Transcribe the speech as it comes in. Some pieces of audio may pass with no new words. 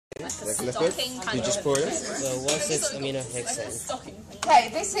liquid. You just pour it. So what's this Diaminohexane? Okay,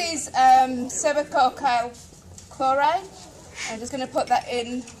 this is silicoyl chloride. I'm just going to put that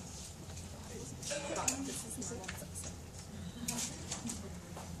in.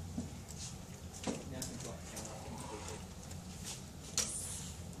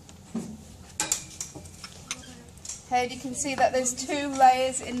 Okay, you can see that there's 2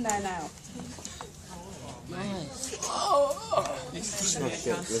 layers in there now. Nice.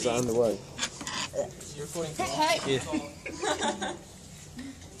 Was that on the way? Okay. Yeah.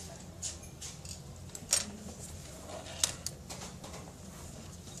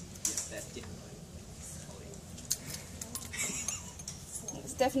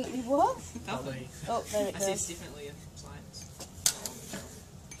 It's definitely what? Nothing. Oh, there it I goes. see it's definitely a science.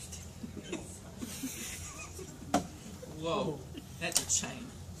 Whoa, that's a chain.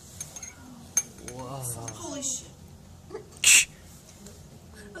 Wow. Holy shit.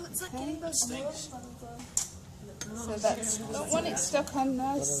 Oh, it's like getting those things. So that's, don't want it stuck on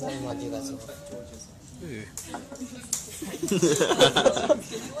there. So.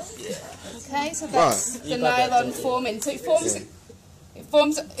 Okay, so that's the nylon forming. So it forms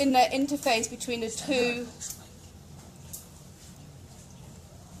in the interface between the 2.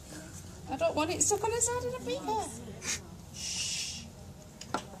 I don't want it stuck on the side of the beaker. Shh.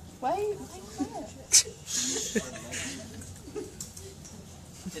 Wait.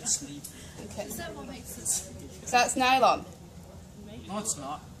 It's sleep. Okay. So that's nylon. No, it's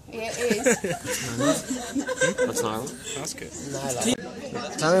not. Yeah, it is. That's nylon. That's good. Nylon.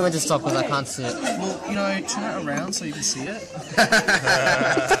 Tell me when to stop because I can't see it. Well, you know, turn it around so you can see it.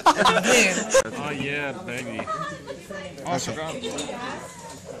 Oh yeah, baby. Oh, I forgot.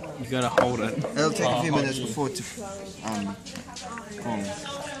 You gotta hold it. It'll take a few minutes before it to form.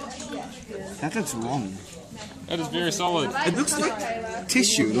 That looks wrong. That is very solid. It looks like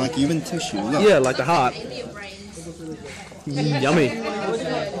tissue, like human tissue. Look. Yeah, like the heart. Yummy.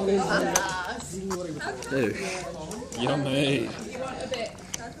 Ew. Yummy.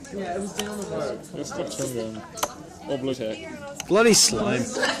 Let's stop some or blue tack. Bloody slime.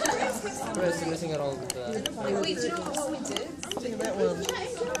 Where's missing it all?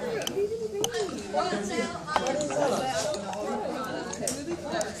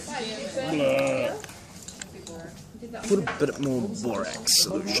 Blah. Put a bit more borax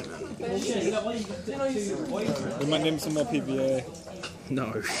solution in. We might need some more PVA.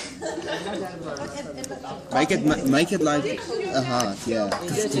 No. Make it like a heart, yeah.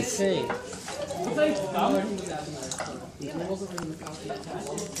 It's a thing.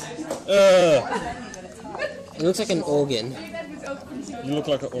 It looks like an organ. You look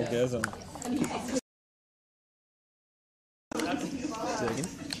like an orgasm.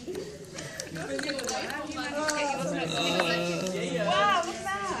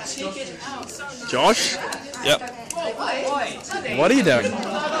 Josh? Yep. What are you doing?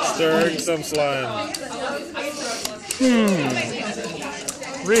 Stirring some slime.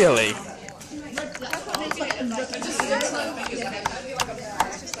 Really?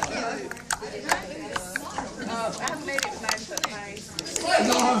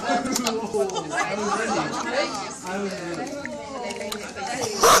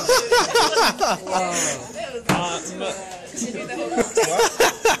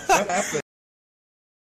 What happened?